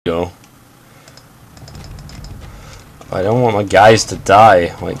Go. I don't want my guys to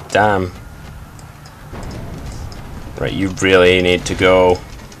die. Like, damn. Right, you really need to go.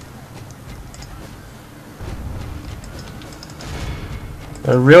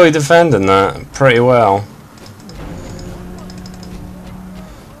 They're really defending that pretty well.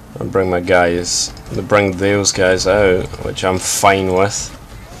 I'll bring my guys. To bring those guys out, which I'm fine with,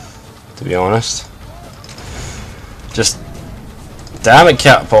 to be honest. Just damn it,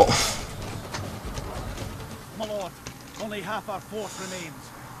 catapult. My lord, only half our force remains.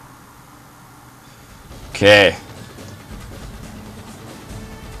 Okay.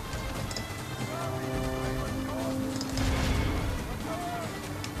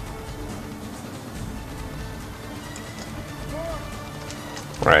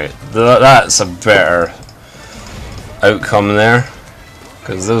 Right, that's a better outcome there,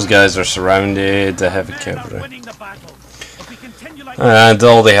 because those guys are surrounded, the heavy cavalry. And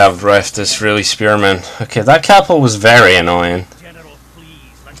all they have left is really spearmen. Okay, that capital was very annoying.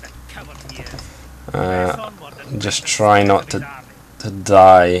 Just try not to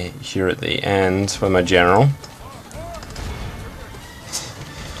die here at the end with my general.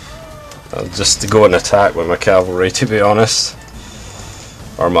 Just to go and attack with my cavalry, to be honest.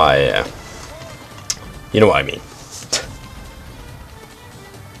 Or my, you know what I mean.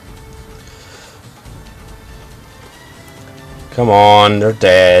 Come on, they're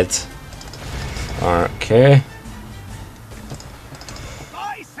dead. Okay.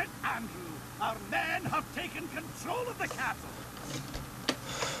 By St. Andrew, our men have taken control of the castle.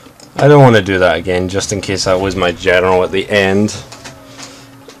 I don't want to do that again, just in case I lose my general at the end.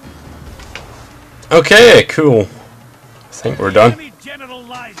 Okay, cool. I think we're done.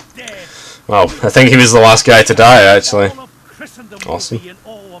 Well, I think he was the last guy to die, actually. Awesome.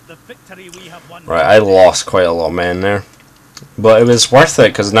 Right, I lost quite a lot of men there. But it was worth it,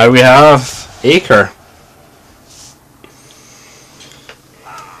 because now we have Acre.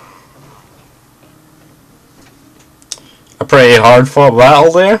 A pretty hard fought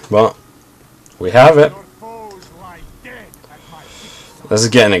battle there, but we have it. This is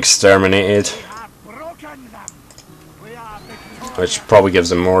getting exterminated, which probably gives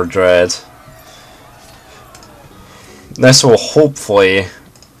them more dread. This will hopefully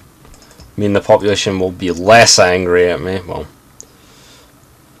mean the population will be less angry at me. Well,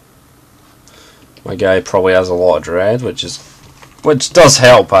 my guy probably has a lot of dread, which does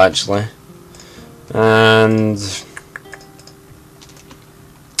help actually. And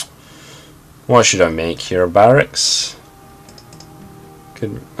what should I make here? Barracks?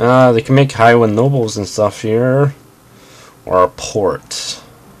 They can make Highland nobles and stuff here, or a port.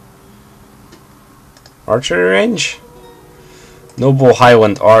 Archery range? Noble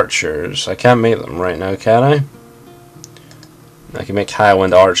Highland archers. I can't make them right now, can I? I can make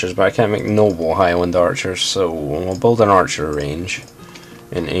Highland archers, but I can't make noble Highland archers, so we'll build an archer range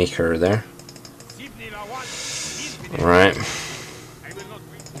in Acre there. Right.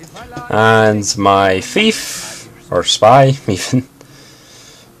 And my thief, or spy even,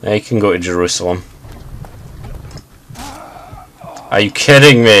 he can go to Jerusalem. Are you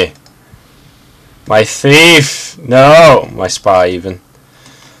kidding me? My thief! No! My spy even.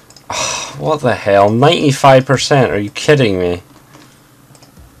 Oh, what the hell? 95%? Are you kidding me?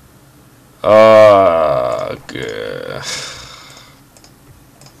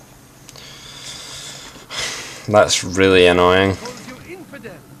 That's really annoying.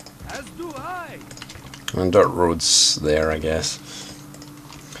 And dirt roads there, I guess.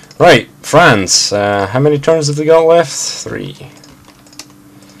 Right, France. How many turns have they got left? 3.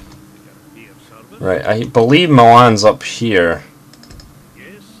 Right, I believe Milan's up here.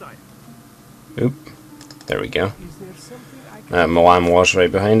 Oop, there we go. Milan was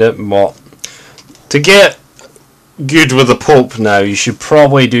right behind it. Well, to get good with the Pope now, you should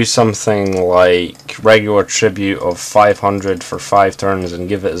probably do something like regular tribute of 500 for 5 turns and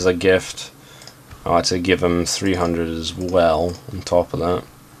give it as a gift. I'll actually give him 300 as well on top of that.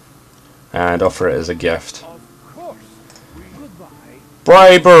 And offer it as a gift.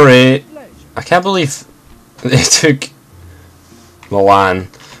 Bribery! I can't believe they took Milan.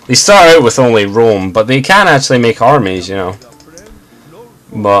 They start out with only Rome, but they can actually make armies, you know.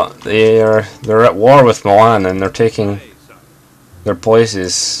 But they're at war with Milan, and they're taking their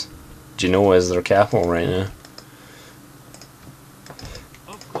places. Genoa is their capital right now.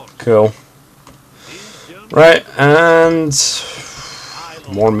 Cool. Right, and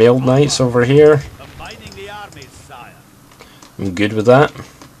more mailed knights over here. I'm good with that.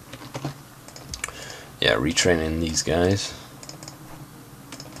 Yeah, retraining these guys.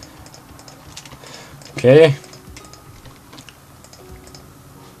 Okay.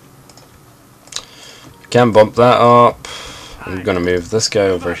 Can't bump that up. I'm gonna move this guy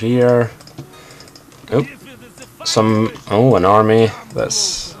over here. Oop. An army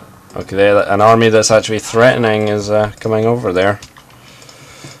that's... Okay, an army that's actually threatening is coming over there.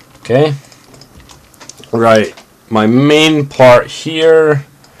 Okay. Right. My main part here...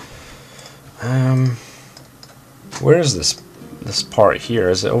 where is this part here?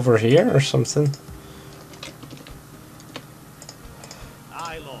 Is it over here or something?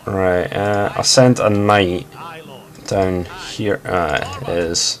 Right, I'll send a knight down here. It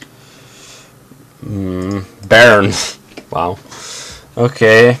is Baron. Wow.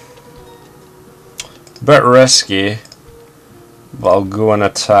 Okay. Bit risky, but I'll go and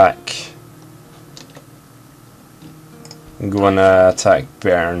attack. I'm going to attack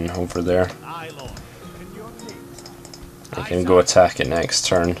Baron over there. I can go attack it next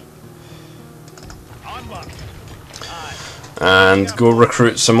turn. And go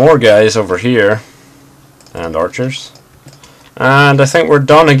recruit some more guys over here. And archers. And I think we're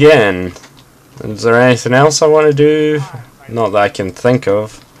done again. Is there anything else I want to do? Not that I can think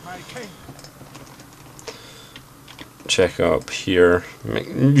of. Check up here.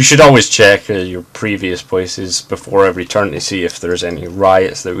 You should always check your previous places before every turn to see if there's any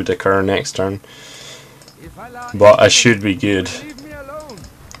riots that would occur next turn. But I should be good.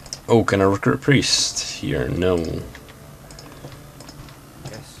 Oh, can I recruit a priest here? No.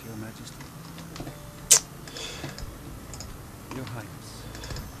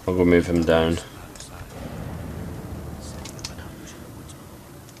 I'll go move him down.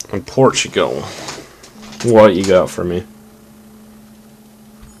 And Portugal. What you got for me?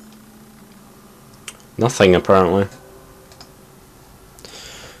 Nothing apparently.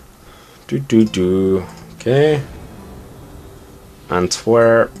 Okay.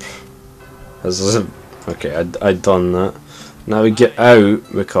 Antwerp. Okay, I'd done that. Now we get out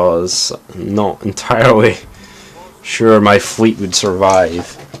because I'm not entirely sure my fleet would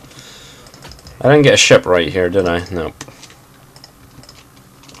survive. I didn't get a ship right here, did I? Nope.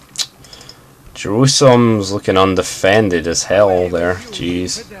 Jerusalem's looking undefended as hell there.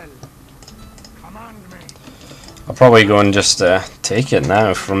 Jeez. I'll probably go and just take it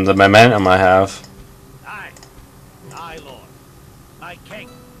now from the momentum I have.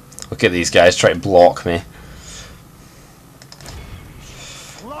 Look at these guys try to block me.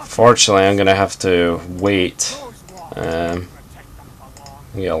 Fortunately, I'm gonna have to wait. Get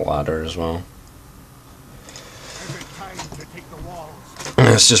a ladder as well.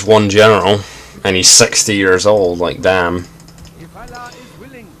 It's just one general, and he's 60 years old. Like, damn.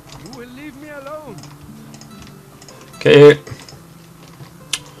 Okay.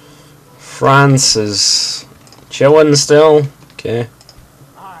 France is chilling still. Okay.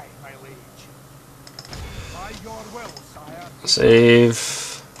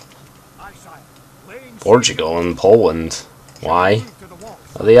 Save Portugal and Poland. Why?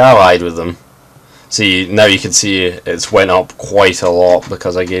 Are they allied with them? See, now you can see it's went up quite a lot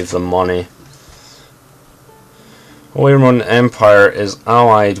because I gave them money. Holy Roman Empire is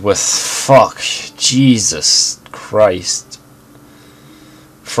allied with... Fuck. Jesus Christ.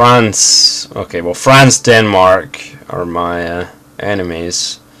 France. Okay, well, France, Denmark are my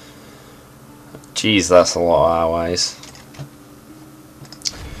enemies. Jeez, that's a lot of allies.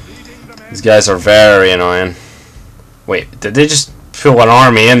 These guys are very annoying. Wait, did they just pull an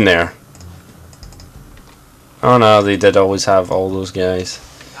army in there? Oh no, they did always have all those guys.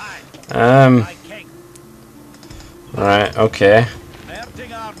 Right, okay.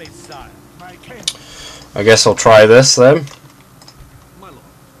 I guess I'll try this then.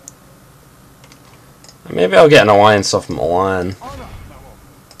 Maybe I'll get an alliance off Milan.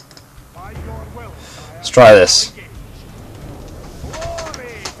 Let's try this.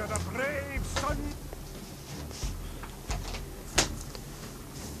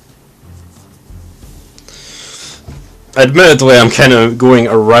 Admittedly, I'm kind of going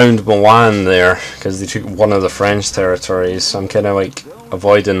around Milan there because they took one of the French territories, so I'm kind of like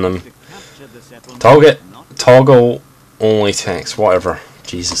avoiding them. Toggle only tanks, whatever.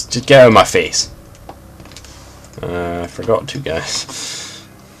 Jesus, just get out of my face. I forgot two guys.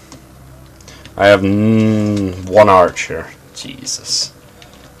 I have one archer. Jesus.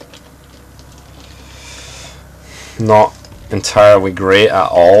 Not entirely great at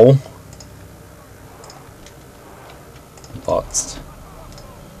all. But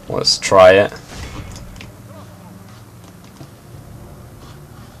let's try it.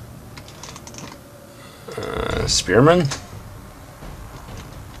 Spearman.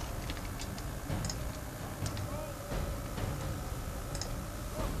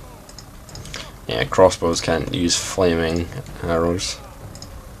 Yeah, crossbows can't use flaming arrows.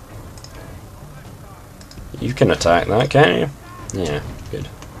 You can attack that, can't you? Yeah, good.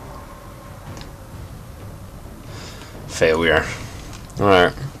 Failure.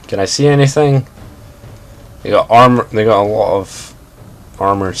 Alright, can I see anything? They got armor. They got a lot of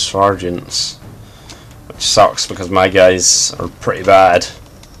armored sergeants, which sucks because my guys are pretty bad.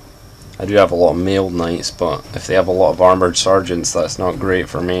 I do have a lot of mailed knights, but if they have a lot of armored sergeants, that's not great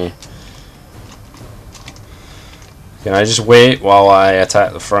for me. Can I just wait while I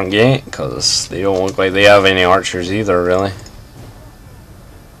attack the front gate? Because they don't look like they have any archers either, really.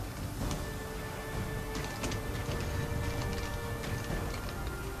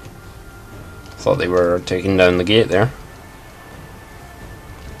 Thought they were taking down the gate there.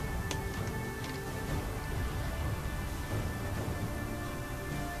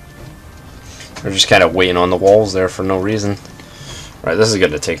 They're just kind of waiting on the walls there for no reason. Right, this is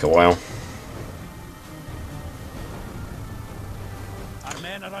going to take a while. Our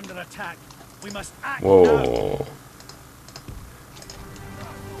men are under attack. We must act Whoa.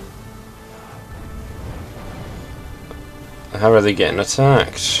 now. How are they getting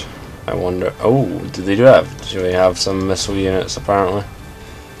attacked? I wonder. Oh, do they have some missile units apparently?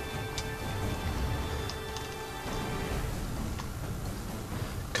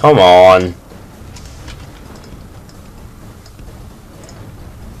 Come on.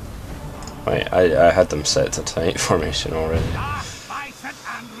 Wait, I had them set to tight formation already. By St.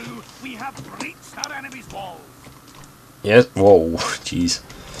 Andrew, we have breached our enemy's walls. Yes. Whoa. Jeez.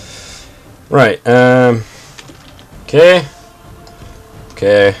 Right. Okay.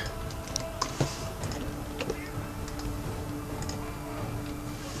 Okay.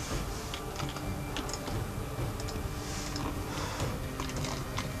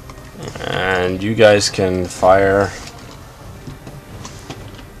 And you guys can fire.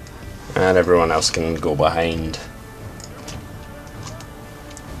 And everyone else can go behind.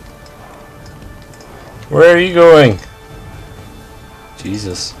 Where are you going?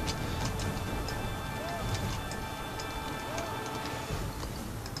 Jesus.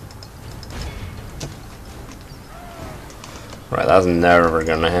 Right, that's never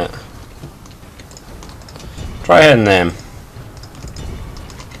gonna hit. Try hitting them.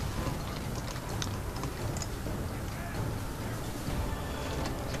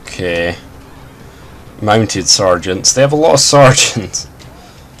 Okay. Mounted sergeants. They have a lot of sergeants.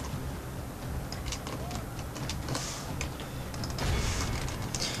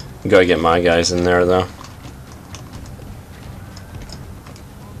 Gotta get my guys in there though.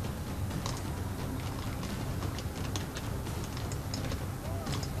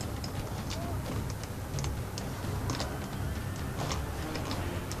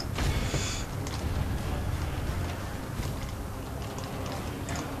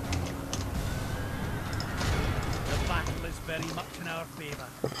 Very much in our favor.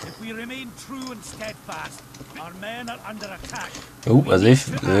 If we remain true and steadfast, our men are under attack. Oh, are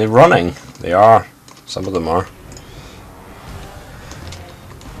they running? They are. Some of them are.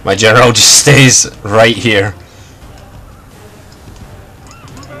 My general just stays right here.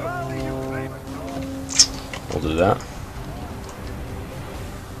 We'll do that.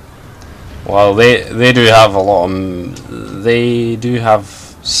 Well, they do have a lot of. They do have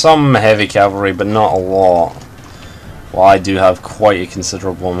some heavy cavalry, but not a lot. Well, I do have quite a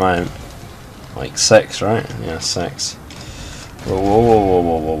considerable amount. Like 6, right? Yeah, 6. Whoa, whoa, whoa, whoa,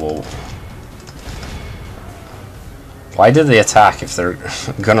 whoa, whoa, whoa. Why did they attack if they're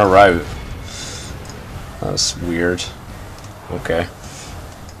gonna rout? That's weird. Okay.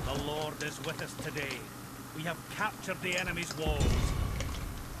 The Lord is with us today. We have captured the enemy's walls.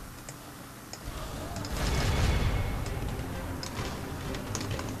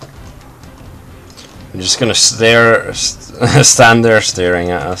 I'm just gonna stand there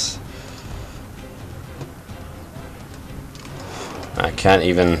staring at us. I can't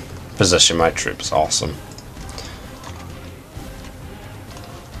even position my troops. Awesome.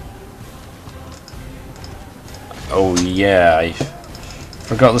 Oh yeah, I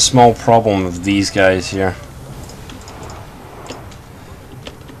forgot the small problem of these guys here.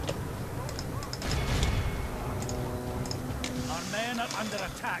 Our men are under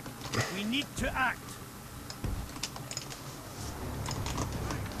attack. We need to act.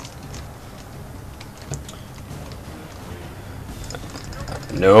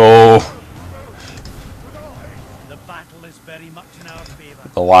 No. The battle is very much in our favor.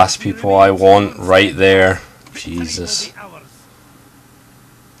 The last people I want right there. Jesus. To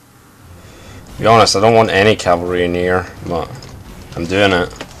be honest, I don't want any cavalry in here, but I'm doing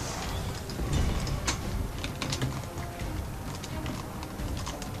it.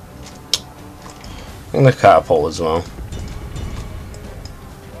 And the catapult as well.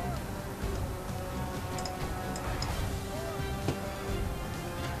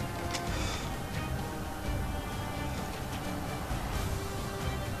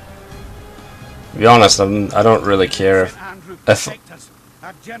 be honest, I don't really care St. Andrew if... protect us.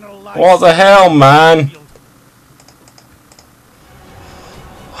 Our general lies What the hell, man? field.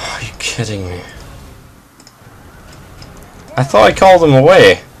 Are you kidding me? I thought I called him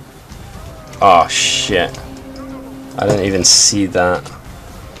away. Oh shit. I didn't even see that.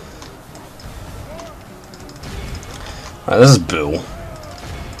 Right, this is bull.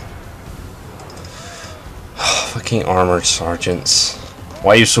 Fucking armored sergeants.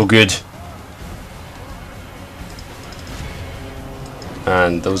 Why are you so good?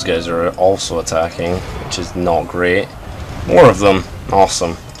 And those guys are also attacking, which is not great. More of them.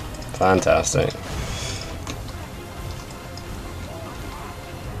 Awesome. Fantastic.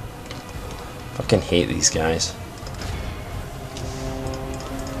 Fucking hate these guys.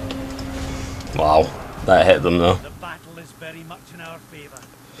 Wow. That hit them though. The battle is very much in our favor.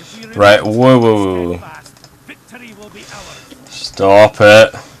 If we Right, remain whoa, whoa, whoa. steadfast, victory will be ours. Stop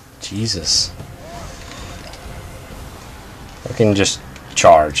it. Jesus. Fucking just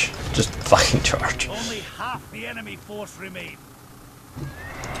charge. Just fucking charge. Only half the enemy force remain.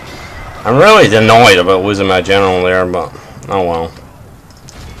 I'm really annoyed about losing my general there, but oh well.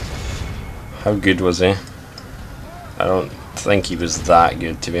 How good was he? I don't think he was that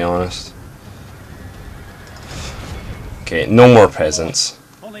good, to be honest. Okay, no more peasants.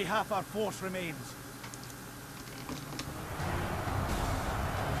 Only half our force remains.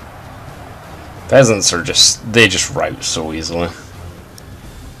 Peasants are just, they just rout so easily.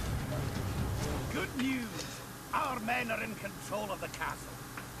 Good news. Our men are in control of the castle.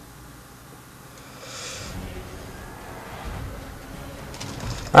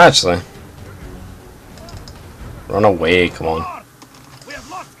 Actually. Run away, come on. Lord, we have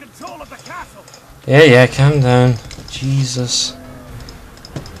lost control of the castle. Yeah, calm down. Jesus.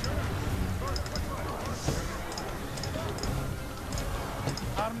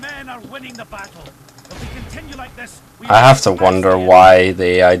 Our men are winning the battle. If we continue like this, we I will have to smash wonder the enemy. why the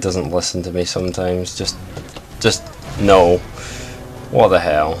AI doesn't listen to me sometimes. Just no. What the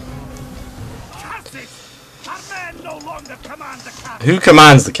hell? Cast it! Our men no longer command the castle. Who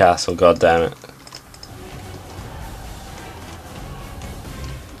commands the castle, god damn it?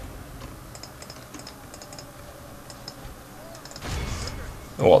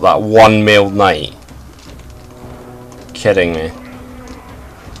 What, that one mailed knight? Kidding me.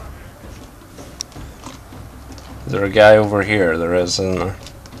 Is there a guy over here? There is, isn't there?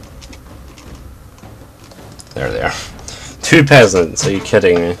 There they are. Two peasants, are you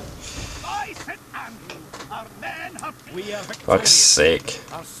kidding me? By St. Andrew, our men have... We are Fuck's victorious. sake.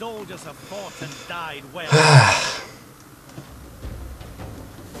 Our soldiers have fought and died well.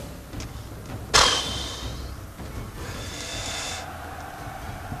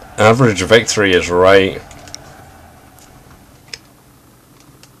 Average victory is right.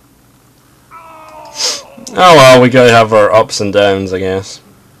 Oh well, we gotta have our ups and downs, I guess.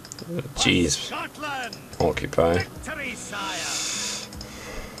 Jeez. Scotland, Occupy. victory, sire.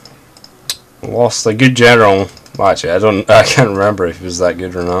 Lost a good general. Well, actually, I can't remember if he was that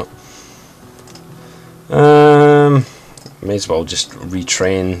good or not. May as well just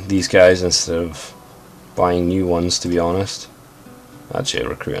retrain these guys instead of buying new ones, to be honest. Actually,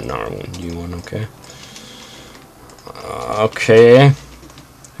 recruit another new one, okay. Okay.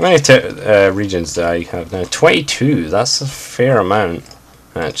 How many regions do I have now? 22, that's a fair amount,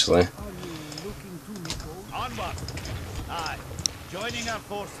 actually. Onward. Aye. Joining our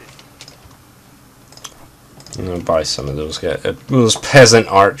forces. I'm gonna buy some of those guys, those peasant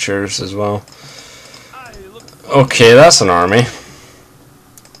archers as well. Aye, look. Okay, that's an army.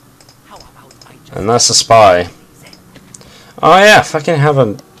 And that's a spy. Oh yeah, if I can have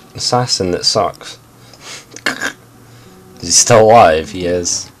an assassin that sucks. Is he still alive? He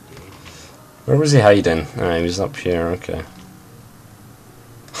is. Where was he hiding? Ah, he was up here, okay.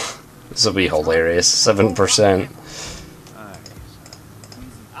 This will be hilarious. 7%.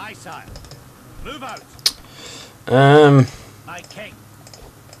 Aye, sire. Move out. Aye, king.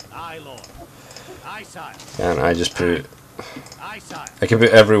 Aye, lord. Aye, sire. Can't I just put... Aye, sire. I can put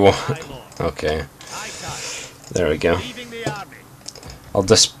everyone... Aye, lord. Okay, Aye, sire. there we go. Leaving the army. I'll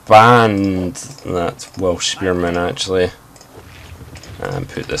disband that Welsh spearman actually. And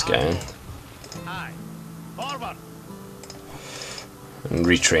put this guy in. Aye. Forward. And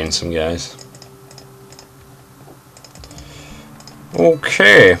retrain some guys.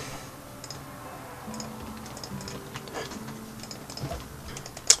 Okay.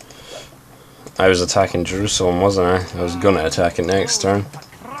 I was attacking Jerusalem, wasn't I? I was gonna attack it next turn.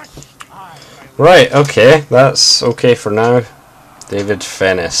 Right, okay, that's okay for now. David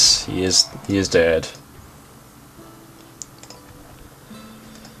Fennis, he is dead.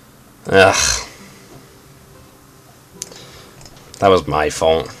 Ugh. That was my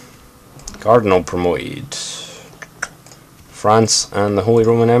fault. Cardinal promoted. France and the Holy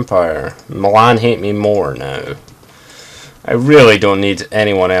Roman Empire. Milan hate me more now. I really don't need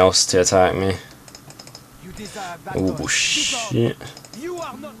anyone else to attack me. Oh shit. You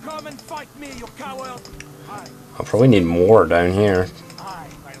are not come and fight me, you coward. I'll probably need more down here.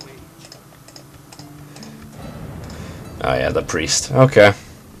 Oh yeah, the priest. Okay.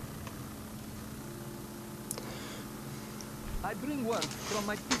 I bring word from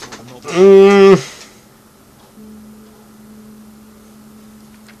my people.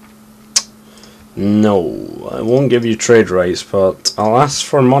 No, I won't give you trade rights, but I'll ask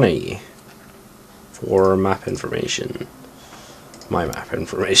for money for map information. My map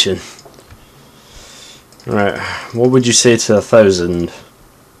information. Right, what would you say to 1,000?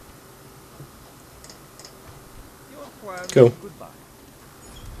 Go.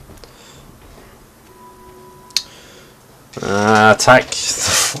 Attack.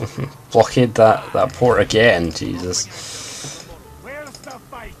 Blockade that port again, Jesus.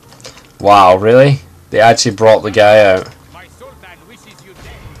 Wow, really? They actually brought the guy out.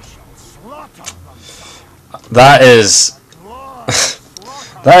 That is...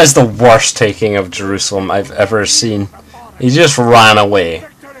 that is the worst taking of Jerusalem I've ever seen. He just ran away.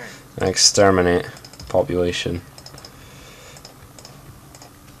 Exterminate population.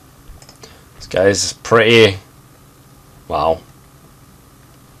 This guy's pretty... Wow.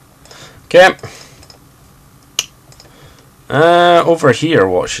 Okay. Over here,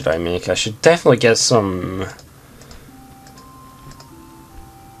 what should I make? I should definitely get some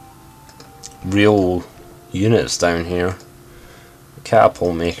real units down here.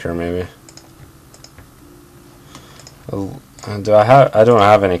 Catapult maker, maybe. Do I have? I don't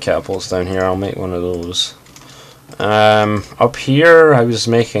have any catapults down here. I'll make one of those. Up here, I was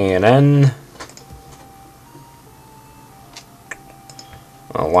making an inn.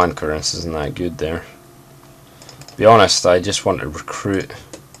 Well, land currency isn't that good there. To be honest, I just want to recruit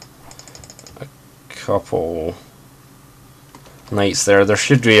a couple knights there. There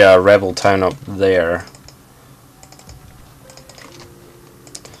should be a rebel town up there.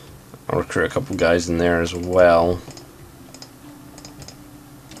 I'll recruit a couple guys in there as well.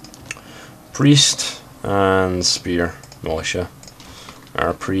 Priest and spear militia.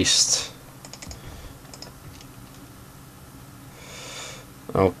 Our priest.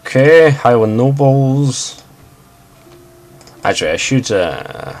 Okay, Highland nobles. Actually, I should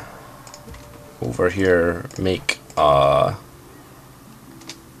over here make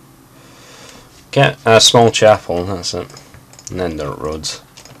get a small chapel. That's it, and then dirt roads.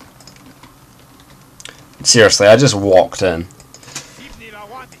 Seriously, I just walked in.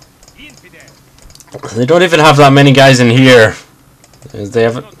 They don't even have that many guys in here.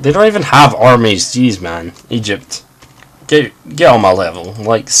 They don't even have armies. Jeez, man, Egypt. Get on my level,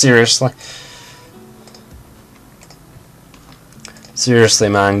 like seriously. Seriously,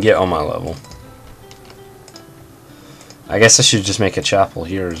 man, get on my level. I guess I should just make a chapel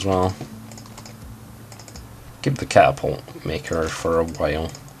here as well. Keep the catapult maker for a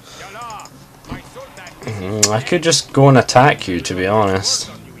while. I could just go and attack you, to be honest.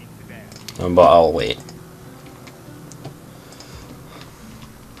 But I'll wait.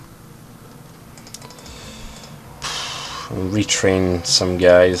 Retrain some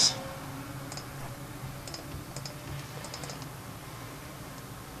guys.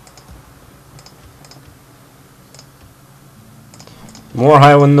 More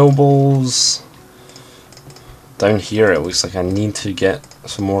Highland nobles. Down here it looks like I need to get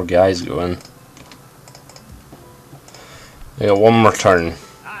some more guys going. I got one more turn.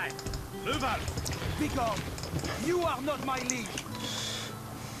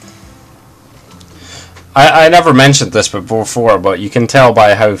 I never mentioned this before, but you can tell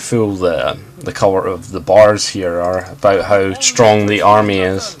by how full the colour of the bars here are about how strong the army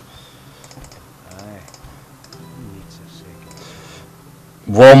is.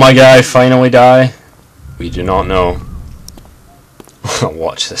 Will my guy finally die? We do not know.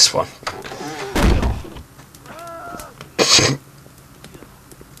 Watch this one.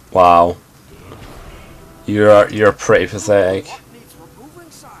 Wow. You're pretty pathetic.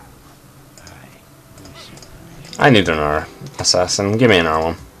 I need another assassin. Give me another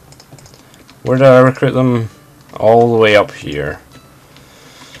one. Where did I recruit them? All the way up here.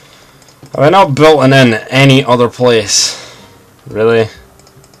 Have I not built an inn any other place? Really?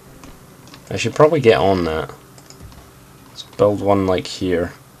 I should probably get on that. Let's build one like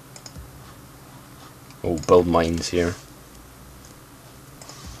here. Oh, build mines here.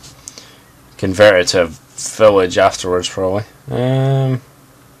 Convert it to a village afterwards, probably.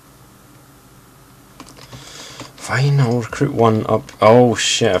 Fine, I'll recruit one up. Oh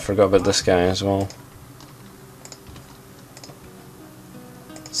shit, I forgot about this guy as well.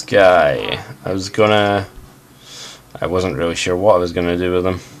 This guy, I wasn't really sure what I was gonna do with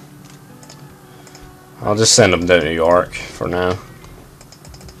him. I'll just send him down to York for now.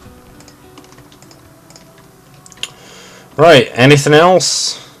 Right, anything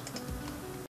else?